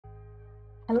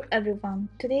Hello everyone.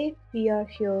 Today we are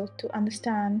here to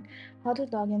understand how to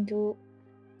log into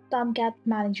Tomcat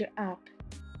Manager app.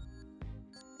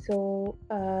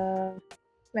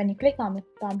 When you click on the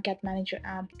Tomcat Manager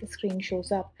app, the screen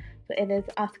shows up. So it is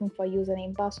asking for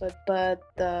username password, but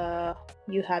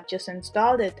you have just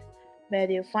installed it. Where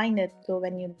do you find it? So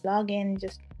when you log in,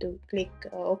 just to click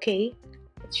OK,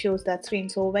 it shows that screen.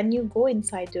 So when you go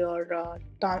inside your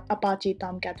Apache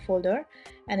Tomcat folder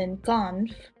and in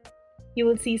conf, you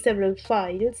will see several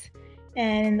files,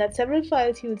 and in that several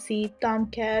files you will see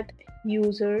tomcat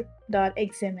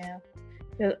user.xml.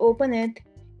 You'll open it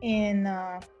in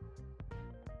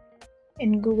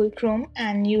Google Chrome,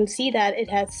 and you'll see that it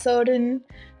has certain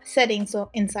settings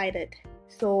inside it.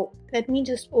 So let me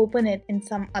just open it in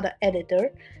some other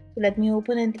editor. So let me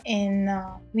open it in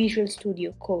Visual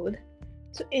Studio Code.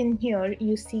 So in here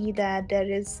you see that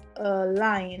there is a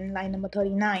line number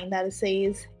 39, that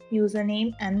says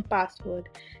username and password.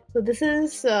 So this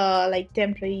is like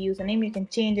temporary username. You can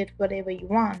change it whatever you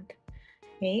want.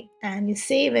 Okay, and you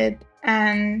save it,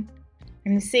 and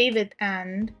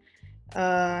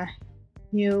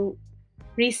you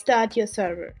restart your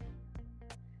server.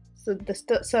 So the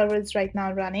server is right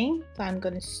now running, so I'm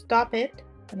going to stop it,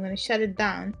 I'm going to shut it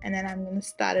down, and then I'm going to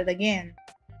start it again.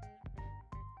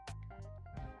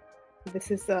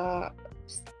 This is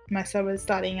my server is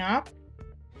starting up,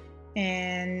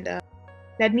 and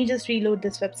let me just reload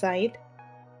this website.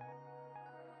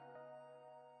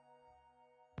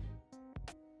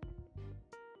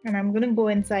 And I'm going to go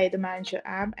inside the Manager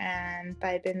app and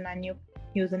type in my new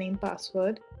username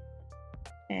password,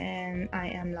 and I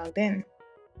am logged in.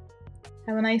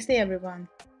 Have a nice day, everyone.